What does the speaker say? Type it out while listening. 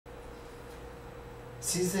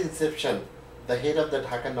Since the inception, the head of the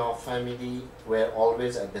Dhaka Nawab family were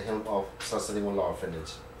always at the helm of Sir Salimullah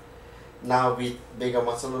orphanage. Now with Begum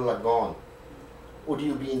Asalullah gone, would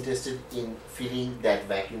you be interested in filling that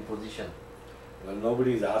vacuum position? Well,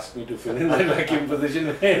 nobody's asked me to fill in that vacuum position.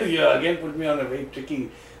 You again put me on a very tricky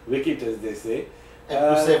wicket, as they say.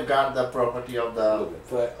 And to safeguard the property of the... Look,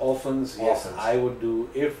 for orphans, yes, I would do,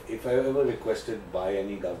 if I ever requested by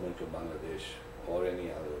any government of Bangladesh or any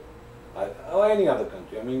other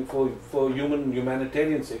country, I mean, for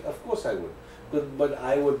humanitarian sake, of course I would. But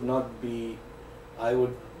I would not be, I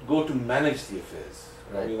would go to manage the affairs.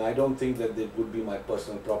 Right. I mean, I don't think that it would be my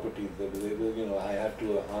personal property. You know, I have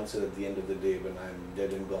to answer at the end of the day when I'm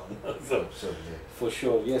dead and gone. So, for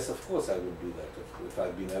sure, yes, of course I would do that if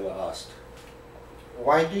I've been ever asked.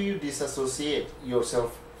 Why do you disassociate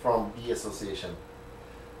yourself from the association?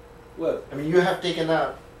 Well, I mean, you have taken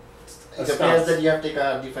it appears that you have taken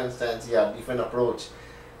a different stance, different approach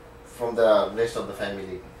from the rest of the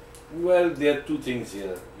family. Well, there are two things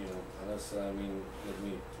here, you know, Anas, I mean, let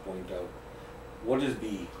me point out. What is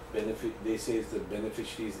the benefit? They say it's the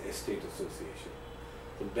Beneficiaries Estate Association.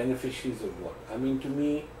 The beneficiaries of what? I mean, to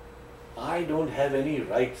me, I don't have any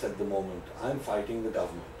rights at the moment. I'm fighting the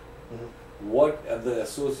government. What the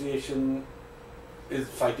association is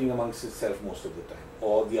fighting amongst itself most of the time,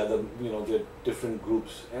 or the other, you know, there are different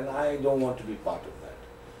groups, and I don't want to be part of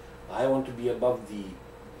that. I want to be above the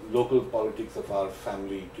local politics of our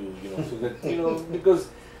family to, you know, so that, you know, because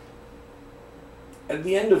at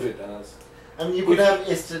the end of it, Anas, I mean, you could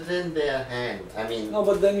have straightened their hand. I mean, no,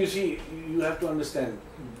 but then you see, you have to understand,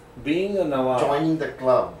 being a Nawab, joining the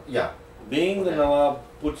club, being the Nawab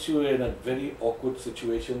puts you in a very awkward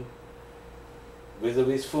situation,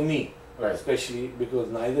 vis-a-vis for me, especially because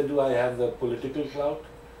neither do I have the political clout,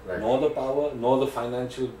 nor the power, nor the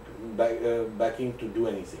financial backing to do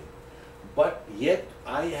anything. But yet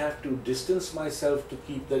I have to distance myself to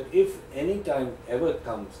keep that if any time ever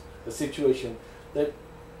comes a situation that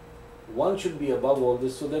one should be above all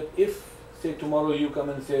this, so that if, say, tomorrow you come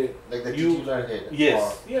and say, like the titular head.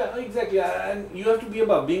 Yes, yeah, exactly, and you have to be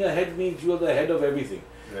above. Being a head means you are the head of everything.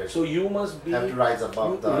 So you must be, have to rise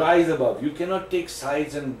above. Rise above. You cannot take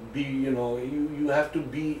sides and be, you know, you have to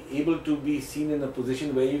be able to be seen in a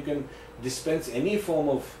position where you can dispense any form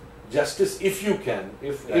of justice if you can,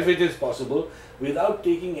 if it is possible, without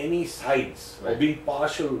taking any sides or being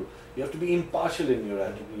partial. You have to be impartial in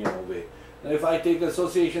your way. Now, if I take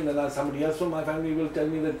association, then somebody else from my family will tell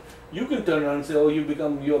me that you can turn around and say, oh,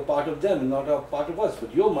 you're part of them, not a part of us,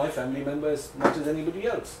 but you're my family member as much as anybody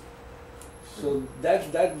else. So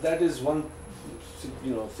that is one,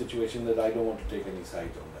 you know, situation that I don't want to take any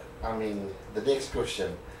sides on that. I mean, the next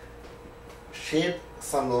question: shed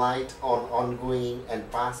some light on ongoing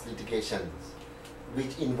and past litigations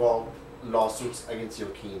which involve lawsuits against your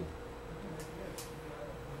king.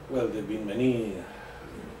 Well, there have been many.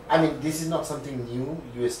 I mean, this is not something new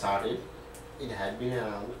you started. It had been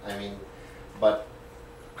around. I mean, but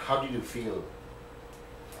how did you feel?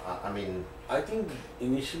 I mean, I think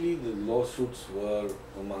initially the lawsuits were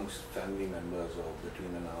amongst family members or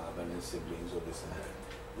between the Nawab and his siblings or this and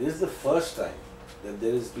that. This is the first time that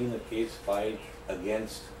there has been a case filed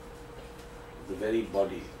against the very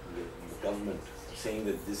body, the government, saying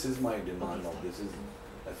that this is my demand or this is,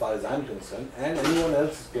 as far as I'm concerned, and anyone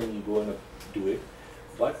else can go and do it,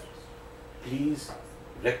 but please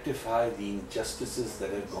rectify the injustices that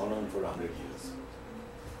have gone on for 100 years.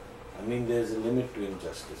 I mean, there's a limit to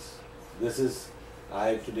injustice. This is,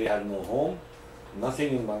 I today have no home,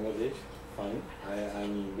 nothing in Bangladesh, fine,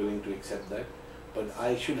 I'm willing to accept that, but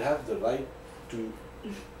I should have the right to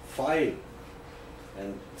file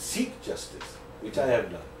and seek justice, which I have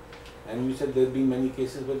done. And you said there have been many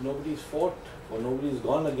cases where nobody's fought or nobody's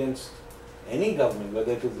gone against any government,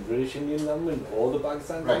 whether it was the British Indian government or the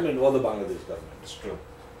Pakistan government or the Bangladesh government. It's true.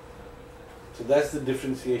 So that's the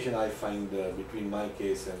differentiation I find between my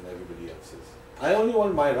case and everybody else's. I only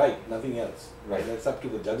want my right, nothing else. That's up to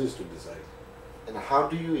the judges to decide. And how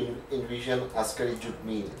do you envision Askari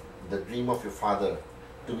Jutmil, the dream of your father,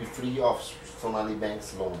 to be free of Sonali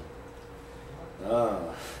Bank's loan?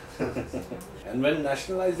 And when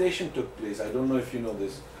nationalization took place, I don't know if you know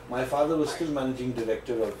this, my father was still managing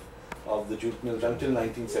director of the jute mills until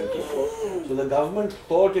 1974. So the government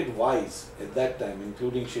thought it wise at that time,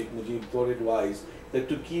 including Sheikh Mujib, thought it wise that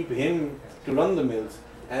to keep him to run the mills,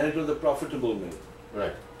 and it was a profitable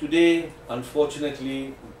mill. Today,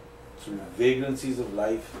 unfortunately, through vagrancies of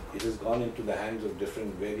life, it has gone into the hands of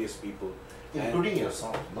different various people. Including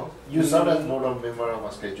yourself, no? You served as board of member of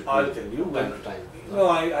Askari Jutmil. I'll tell you. Time to time. No,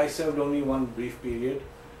 I served only one brief period,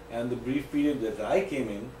 and the brief period that I came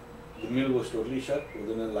in, the mill was totally shut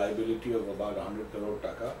within a liability of about 100 crore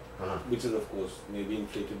taka, which is of course maybe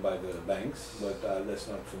inflated by the banks, but that's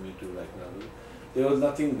not for me to right now do. There was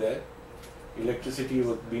nothing there. Electricity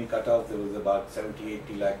was being cut off. There was about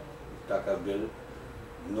 70-80 lakh taka bill.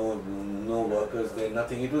 No workers there,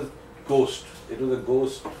 nothing. It was ghost. It was a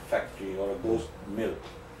ghost factory or a ghost mill.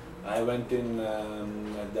 I went in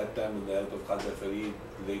at that time with the help of Khwaja Farid,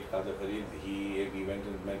 late Khwaja Farid. We went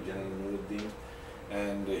and met General Nuruddin,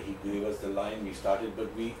 and he gave us the line. We started, but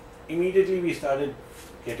immediately started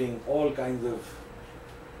getting all kinds of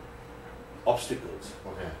obstacles.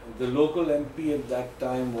 Okay. The local MP at that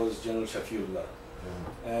time was General Shafiullah,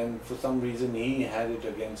 and for some reason he had it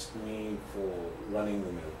against me for running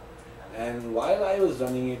the mill. And while I was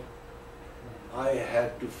running it, I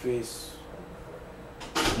had to face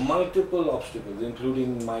multiple obstacles,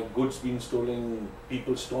 including my goods being stolen,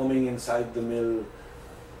 people storming inside the mill,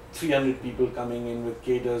 300 people coming in with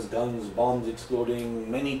cadres, guns, bombs exploding,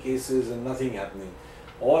 many cases and nothing happening.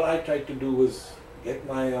 All I tried to do was get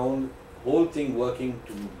my own whole thing working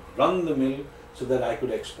to run the mill so that I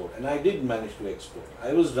could export. And I did manage to export.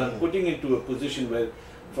 I was putting it to a position where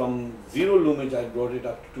from zero loomage I brought it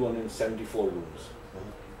up to 274 looms.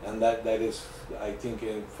 And that is, I think,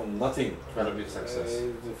 from nothing. Quite a big success.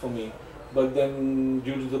 For me. But then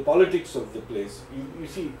due to the politics of the place, you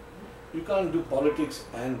see, you can't do politics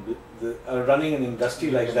and running an industry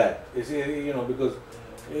like that. You know, because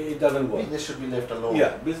it doesn't work. Business should be left alone.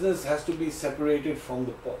 Yeah, business has to be separated from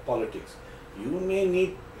the politics. You may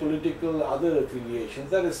need political other affiliations,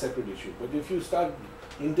 that is a separate issue. But if you start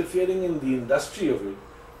interfering in the industry of it,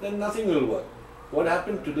 then nothing will work. What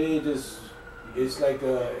happened today is like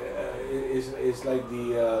the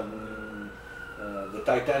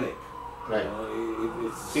Titanic. Right.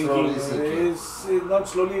 It's sinking. It's Not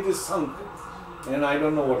slowly, it is sunk. And I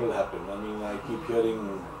don't know what will happen. I mean, I keep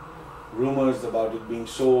hearing rumors about it being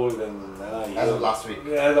sold, and I hear, as of last week.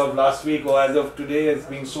 As of last week or as of today, it's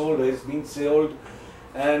being sold. It's been sold.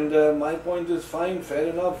 And my point is, fine, fair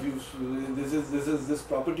enough. This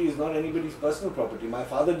property is not anybody's personal property. My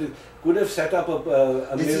father could have set up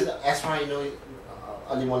a This mill. is, as far as I know,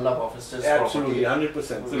 Ali Mullah officer's Absolutely, property.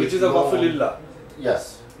 100%. So which is a waqf-lillah.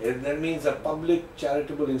 Yes. That means a public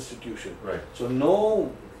charitable institution. Right. So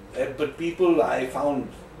but I found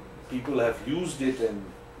people have used it and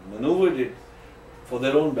maneuvered it for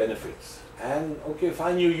their own benefits. And okay,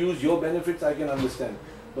 fine, you use your benefits, I can understand.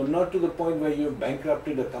 But not to the point where you have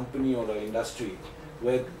bankrupted a company or an industry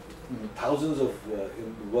where thousands of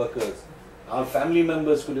workers, our family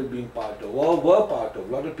members could have been part of or were part of.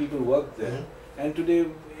 A lot of people worked there. And today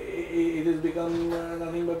it has become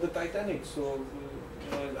nothing but the Titanic. So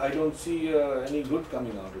I don't see any good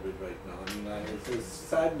coming out of it right now. I mean, it's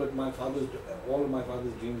sad, but all of my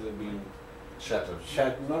father's dreams have been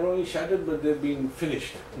Shattered. not only shattered, but they've been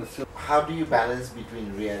finished. So, how do you balance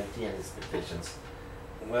between reality and expectations?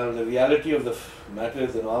 well, the reality of the matter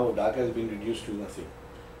is that now Dhaka has been reduced to nothing.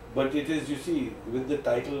 But it is, you see, with the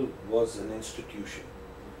title was an institution.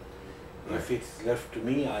 Right. If it's left to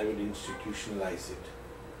me, I would institutionalize it.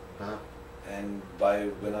 Huh? And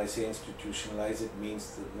when I say institutionalize, it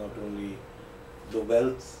means that not only the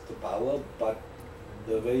wealth, the power, but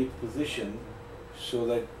the very position, so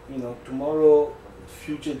that tomorrow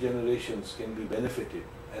future generations can be benefited.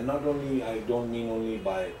 And not only, I don't mean only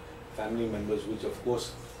by family members, which of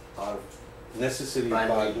course are necessary Primary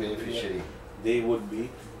part of beneficiary. they would be,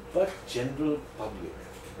 but general public.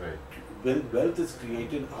 Right. When wealth is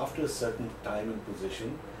created after a certain time and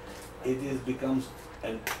position, it becomes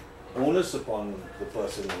an onus upon the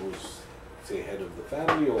person who's, say, head of the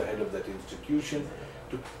family or head of that institution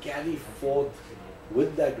to carry forth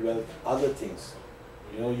with that wealth other things.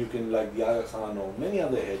 You can, like the Aga Khan or many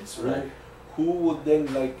other heads who would then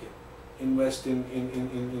invest in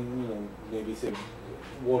maybe say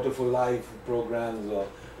Water for Life programs or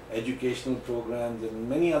educational programs and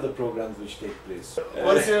many other programs which take place.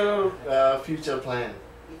 What's your future plan?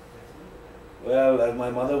 Well, as my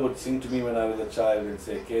mother would sing to me when I was a child and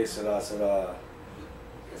say, Ke Sara Sara,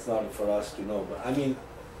 it's not for us to know. But I mean,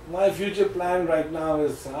 my future plan right now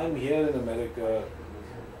is I'm here in America,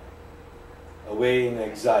 away in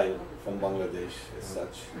exile from Bangladesh as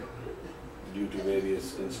such, due to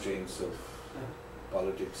various constraints of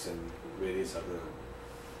politics and various other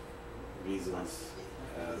reasons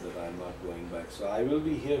that I'm not going back. So I will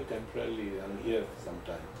be here temporarily. I'm here for some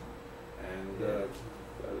time, and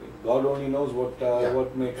God only knows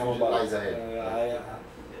what may come about. Lies ahead.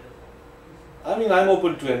 I mean, I'm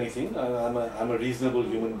open to anything. I'm a reasonable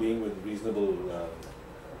human being with reasonable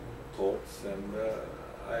thoughts, and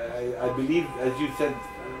I believe, as you said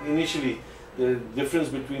initially, the difference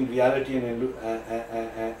between reality and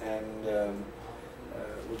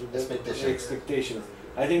what is that? Expectations.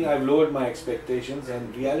 I think I've lowered my expectations,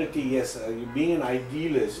 and reality, yes, being an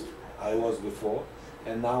idealist I was before,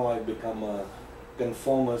 and now I've become a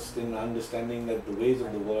conformist in understanding that the ways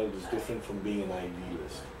of the world is different from being an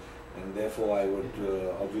idealist, and therefore I would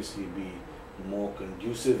obviously be more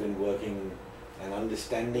conducive in working and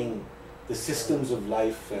understanding the systems of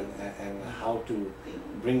life and how to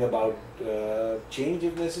bring about change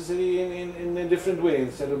if necessary in a different way,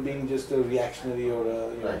 instead of being just a reactionary or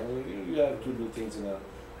you have to do things in a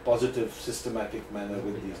positive, systematic manner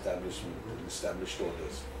with the established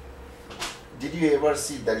orders. Did you ever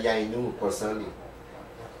see Darya-e-Noor personally?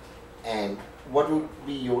 And what would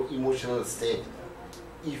be your emotional state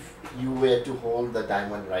if you were to hold the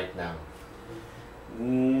diamond right now?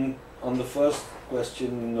 On the first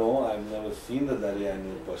question, no, I've never seen the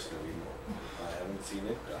Darya-e-Noor personally, no. I haven't seen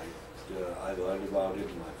it. I've heard about it,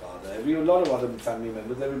 my father, a lot of other family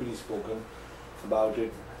members, everybody's spoken about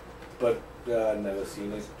it, but I've never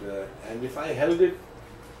seen it. And if I held it,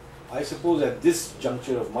 I suppose at this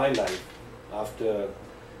juncture of my life, after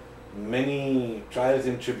many trials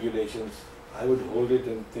and tribulations, I would hold it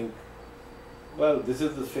and think, well, this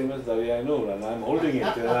is the famous Darya-e-Noor and I'm holding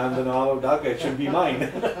it, and I'm the Nawab of Dhaka, it should be mine.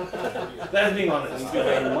 That's being honest. Thank you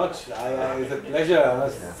very much. It's a pleasure.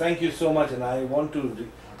 Thank you so much, and I want to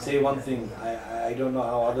say one thing. I don't know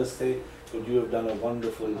how others say, but you have done a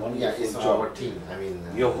wonderful, wonderful it's job. Our team. I mean,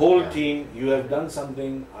 your whole team, you have done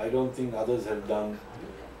something I don't think others have done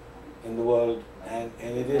in the world, and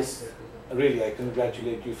it is really, I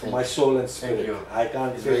congratulate you from my soul and spirit. Thank you. I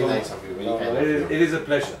can't it's say very so nice much. of you. Very kind of you. It is a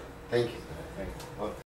pleasure. Thank you. Thank you.